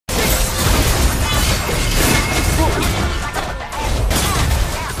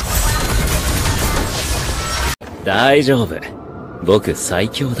大丈夫。僕最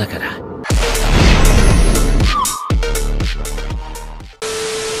強だから。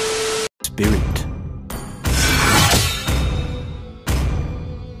Spirit.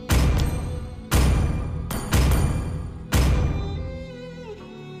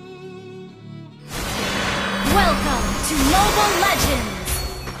 Welcome to Mobile Legends!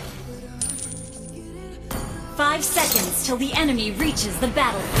 5 seconds till the enemy reaches the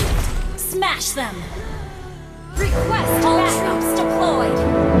battlefield. Smash them! Request all troops deployed!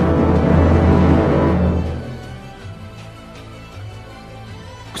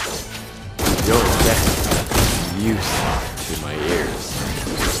 Your death is music to my ears.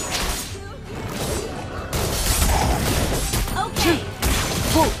 Okay!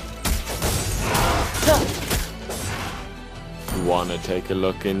 Wanna take a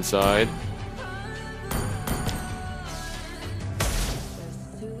look inside?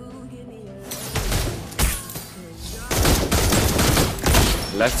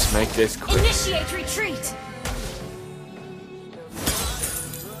 Let's make this quick. Initiate retreat!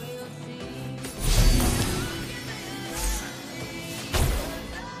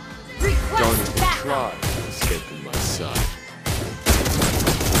 Don't Request even backup! try escaping my sight.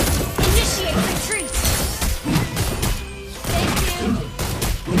 Initiate retreat! Thank you!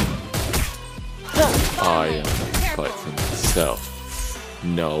 I only fight for myself.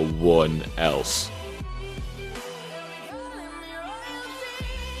 No one else.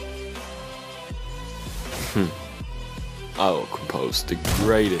 I will compose the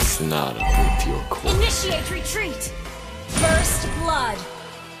greatest sonata with your corpse. Initiate retreat! First blood!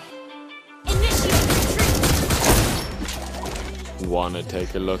 Initiate retreat! Wanna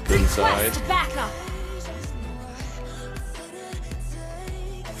take a look inside? Request backup!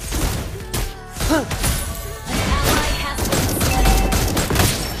 An ally has been slain!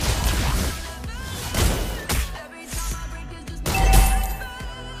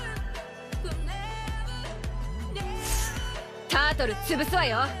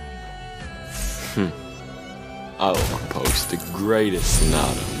 I will compose the greatest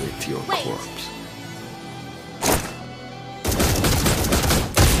sonata with your corpse.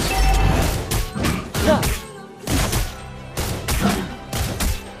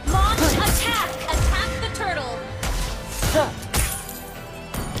 Launch attack! Attack the turtle!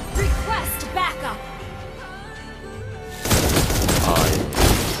 Request backup! I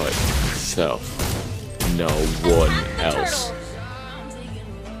fight myself. No one Attack the else. turtle!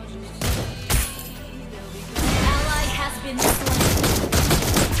 Ally has been slain.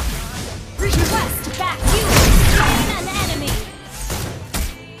 Request back! You have slain an enemy!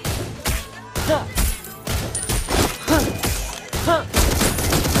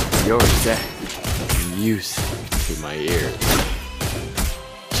 Your death is music to my ears.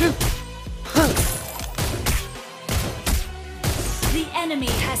 The enemy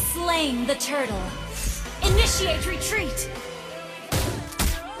has slain the turtle. Initiate retreat!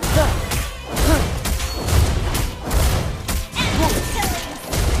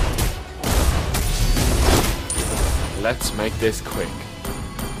 Let's make this quick.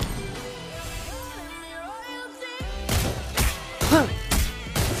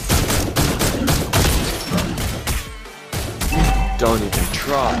 Don't even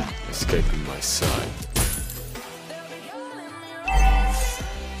try escaping my sight.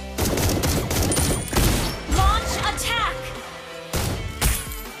 Launch attack!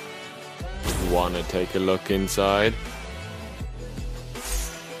 Wanna take a look inside?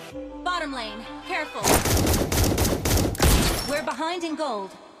 Bottom lane, careful. We're behind in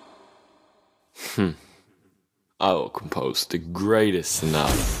gold. I will compose the greatest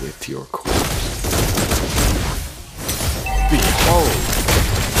sonata with your corpse. Behold!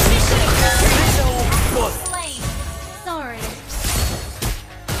 Slain. Sorry.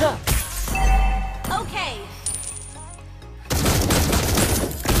 Okay.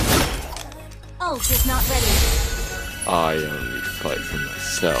 Ult is not ready. I only fight for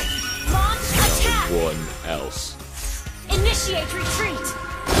myself. Launch attack! No one else. Initiate retreat!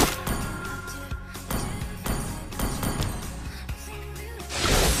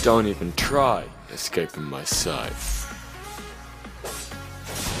 Don't even try escaping my sight.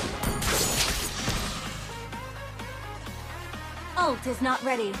 Ult is not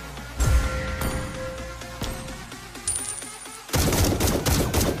ready.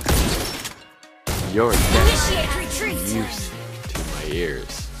 Your death Initiate retreat! is music to my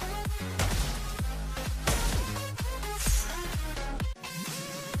ears.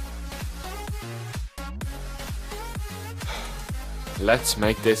 Let's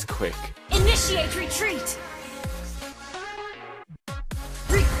make this quick. Initiate retreat!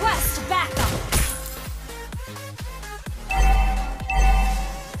 Request backup!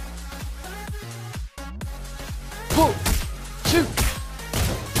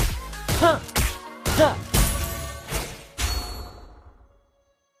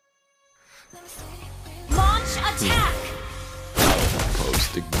 Launch attack!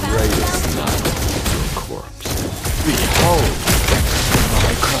 Post the greatest knot with your corpse. Behold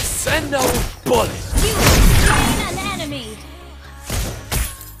my crescendo bullet! You have slain an enemy!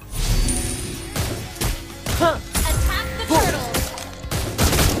 Attack the turtle!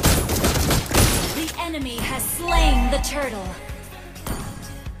 The enemy has slain the turtle.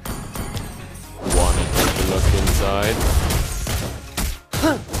 Wanna take a look inside?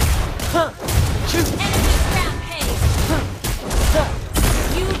 Enemy rampage!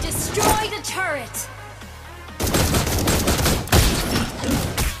 You destroyed a turret!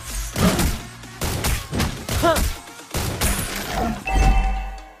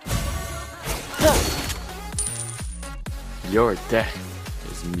 Your death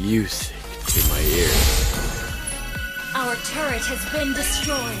is music to my ears. Our turret has been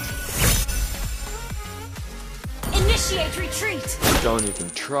destroyed. Initiate retreat! Don't even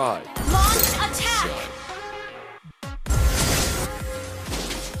try. Launch attack!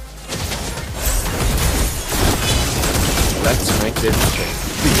 Let's make this thing.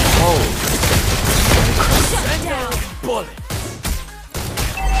 Behold my Shut down! bullet!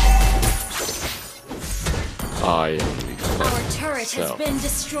 I only fight Our turret has myself. been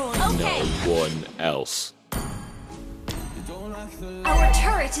destroyed. Okay, No one else. our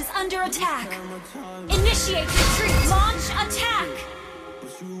turret is under attack. Initiate retreat. Launch attack.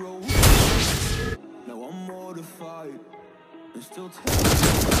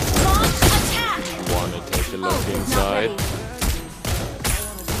 Launch attack. Wanna take a look Ult is not inside? ready.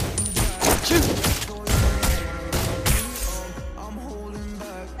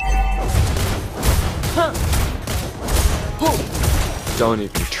 Don't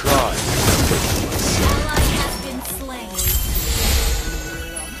even try. Ally has been slain.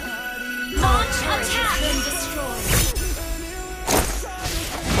 Launch attack. Been destroyed.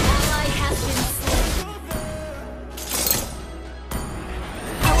 Ally has been slain.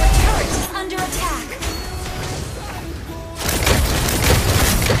 Our turret is under attack.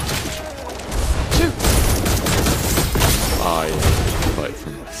 I only fight for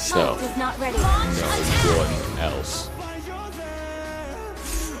myself. Ult is not ready. Launch No attack. one else.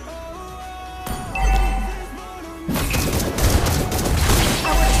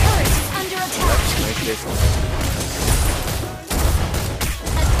 Our turret is under attack. Make this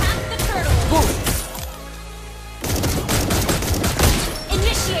Attack the turtle.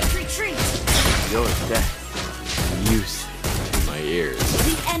 Initiate retreat. your death is music to my ears.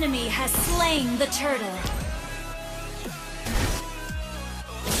 The enemy has slain the turtle.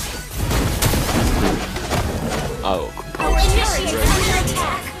 I will Our compose turret this is great under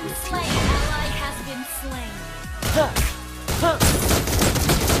attack. with Slain. you. Ally has been slain.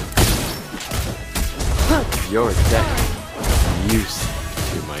 Your death is music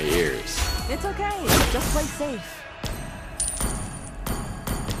to my ears. It's okay. Just play safe.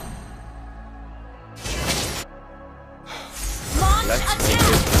 Launch Let's make attack.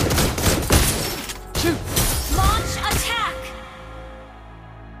 it. Launch attack.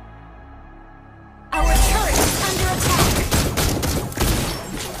 Our turret is under attack.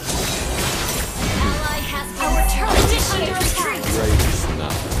 Ally has been Our turret is under attack. Greatest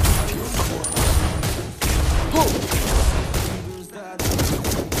knot with your corpse.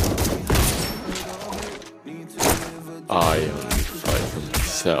 I only fight for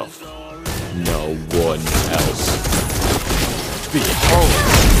myself. No one else. Behold!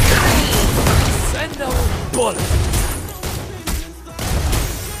 Send out bullet!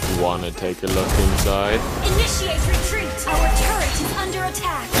 Wanna take a look inside? Initiate retreat. Our turret is under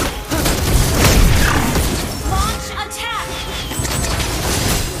attack. Launch attack.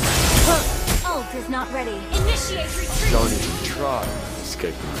 Ult is not ready. Initiate retreat. Don't even try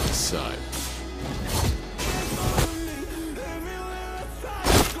escaping my side.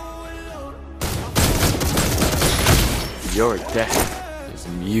 Your death is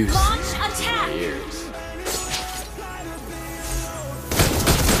music Launch to my attack. ears.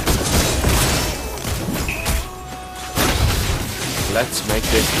 Let's make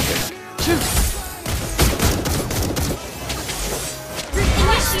this quick.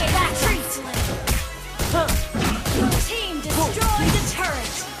 Initiate retreat. Team destroy the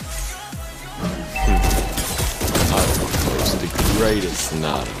turret. I will compose the greatest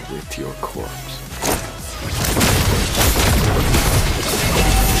nada with your corpse.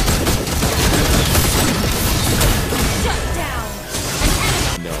 Shut down.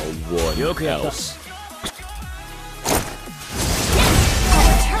 An enemy. No one else.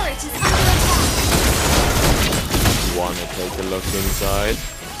 Our turret is under attack. Wanna take a look inside?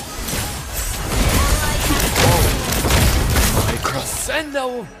 Behold my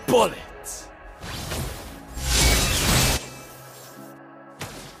crescendo of bullets!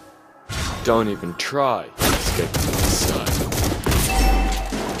 Don't even try to escape from my side.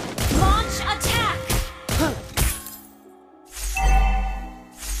 Launch attack!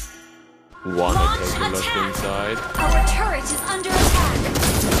 Wanna take a look inside? Our turret is under attack!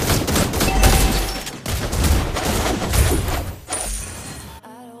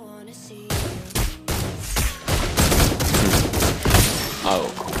 I will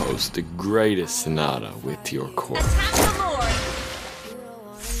compose the greatest sonata with your corpse. Attack the Lord!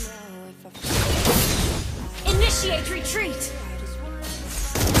 Initiate retreat!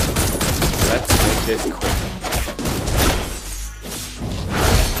 Let's make this quick.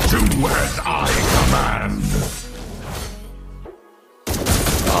 Do as I command!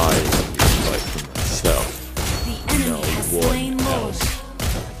 I fight for myself. The enemy No has one slain Lord. else.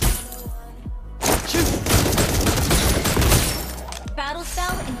 Battle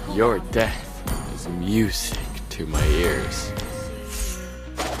spell in cooldown. Your death is music to my ears.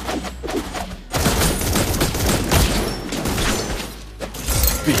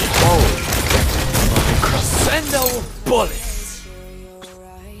 Behold my crescendo of bullets!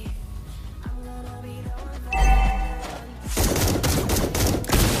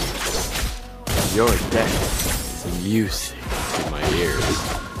 Your death is music to my ears.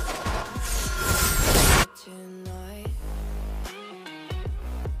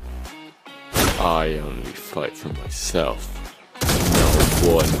 I only fight for myself, no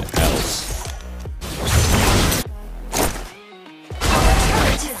one else.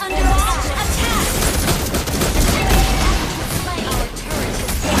 Turret is under attack! Our turret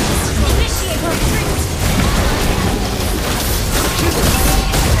is damaged. Initiate retreat!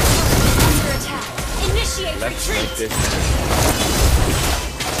 Under attack. Initiate Let's make retreat! this.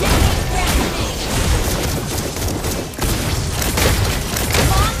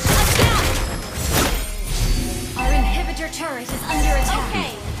 Launch attack! Our inhibitor turret is under attack.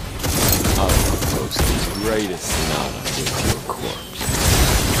 Okay. I will compose the greatest sonata with your corpse.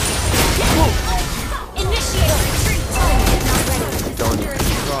 Initiate retreat! Target not ready. Don't Under even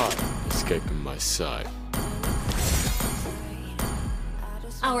attack. try escaping my sight.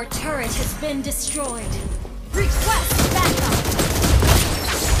 Our turret has been destroyed. Request backup!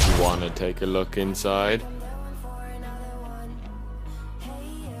 Wanna take a look inside?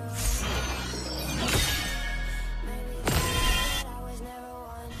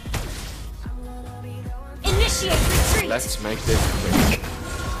 Initiate retreat! Let's make this quick.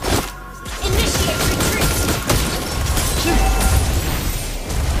 Initiate retreat!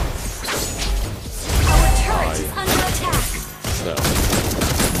 Our turret is under attack. So,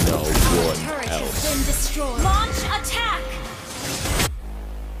 no Our one turret has else. been destroyed. Launch attack!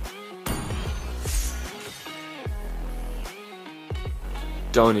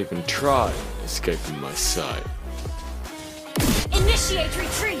 Don't even try escaping my sight. Initiate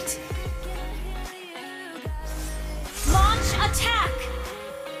retreat! Launch attack!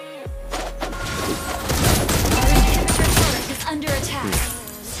 Our inhibitor turret is under attack.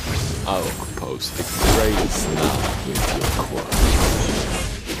 I will compose the greatest sonata with your corpse.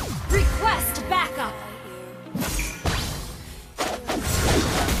 Request backup!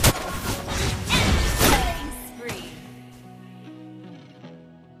 Killing spree.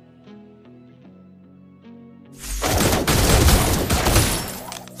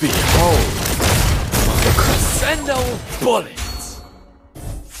 Behold my crescendo of bullets!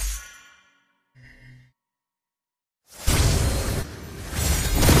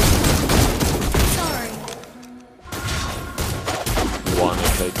 Sorry. Wanna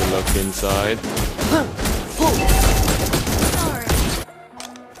take a look inside? Sorry.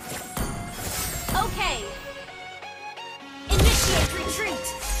 Okay. Initiate retreat.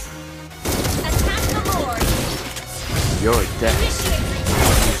 Attack the Lord. Your death Initiate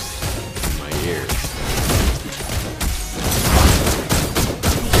retreat. in my ears.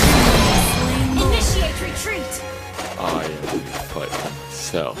 Initiate retreat. I only fight for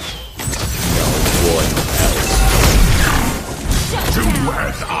myself, no one else. Shut Do down.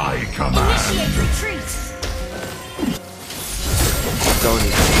 as I command! Initiate retreat. Don't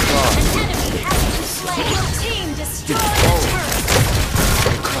even try. An enemy has been slain. Your team destroyed a turret.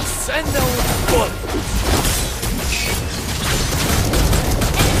 Crescendo of bullets!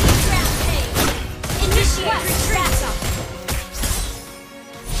 Enemy rampage. Initiate retreat.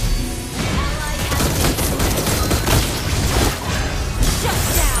 Ally has been slain. Shut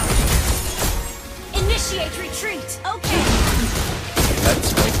down. Initiate retreat. Okay. Let's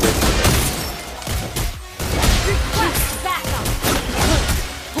make this quick. Request backup.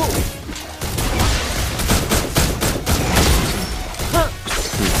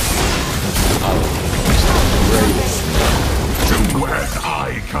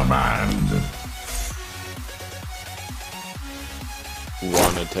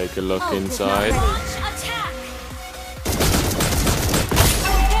 Wanna take a look inside? Launch attack!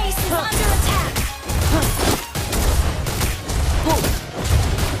 Our base is under attack!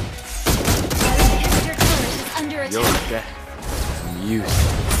 Our inhibitor turret is under Your attack. death is music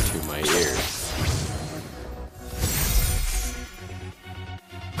to my ears.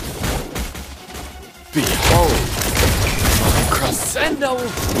 Behold! My crescendo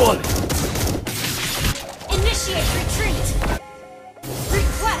bullet! Initiate retreat!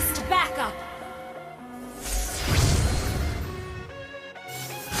 Request backup!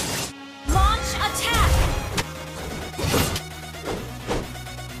 Launch attack!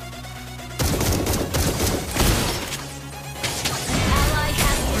 An ally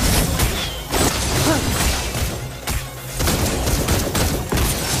has been slain.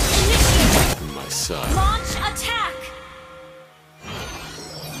 Initiate! From my side. Launch attack!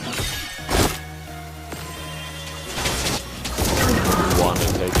 Wanna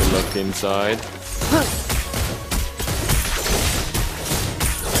take a look inside?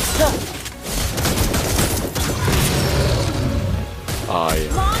 I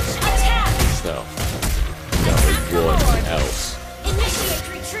am Launch attack! myself. No one else. Initiate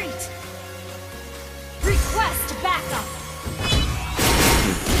retreat! Request backup!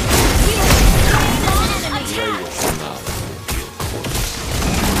 You have slain an enemy! Greatest knowledge of your course.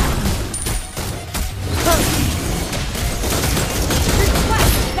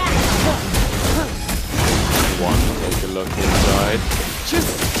 Request backup! Wanna take a look inside?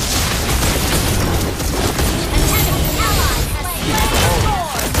 An enemy ally has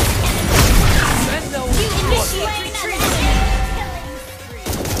slain You initiate retreat!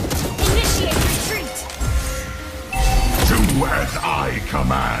 Initiate retreat! Do as I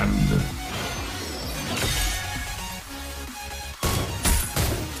command.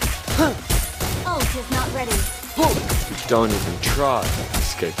 Ult is not ready. Don't even try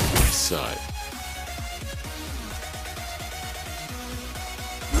escaping my side.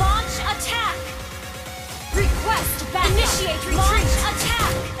 Launch attack! Request back. Initiate retreat! Launch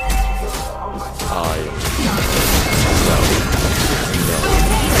attack! I am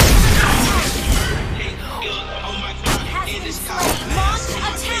Has been slain. Launch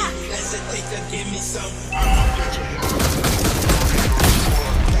attack!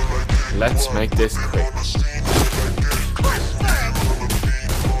 Let's make this quick.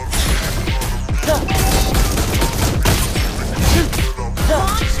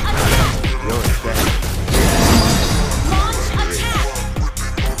 Launch attack! You're dead. Launch attack!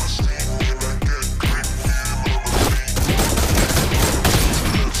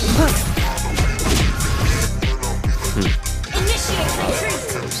 Initiate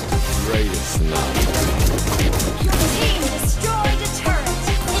retreat! Greatest knowledge. Your team destroyed a turret!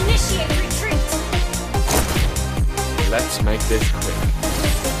 Initiate retreat! Let's make this quick.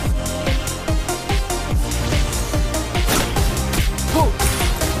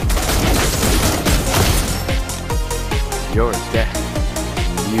 Your death is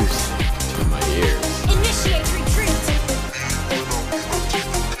music to my ears. Initiate retreat!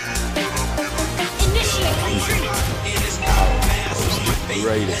 Initiate retreat!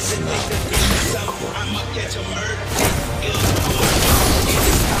 Greatest knowledge of your course.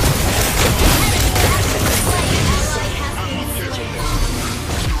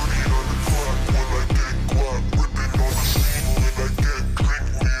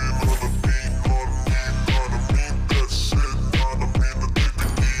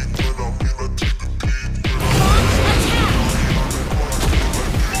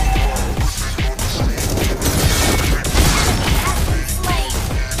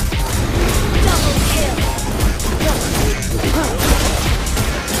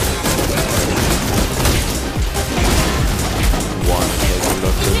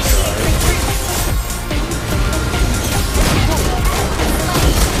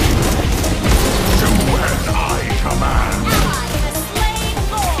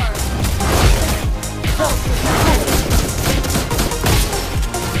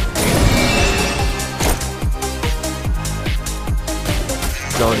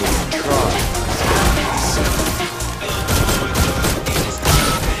 Don't even try.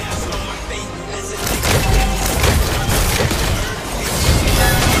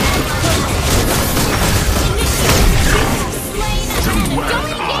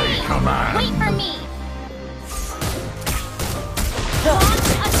 I command. Wait for me! Launch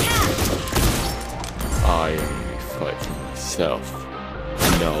attack! I am fighting myself.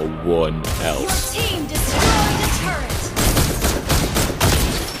 No one Your else. team destroyed the turret!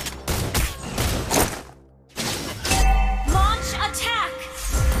 Launch attack!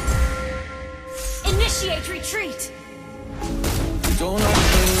 Initiate retreat! Don't like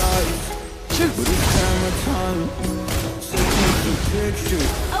the lights, but it's camera time. So take the picture.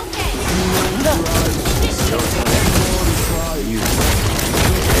 Okay.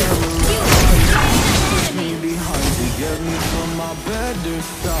 Push me behind to get me from my better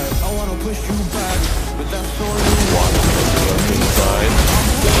side. I wanna push you back, but that's all you want.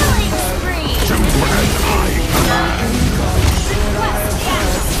 Killing spree. Do as I command.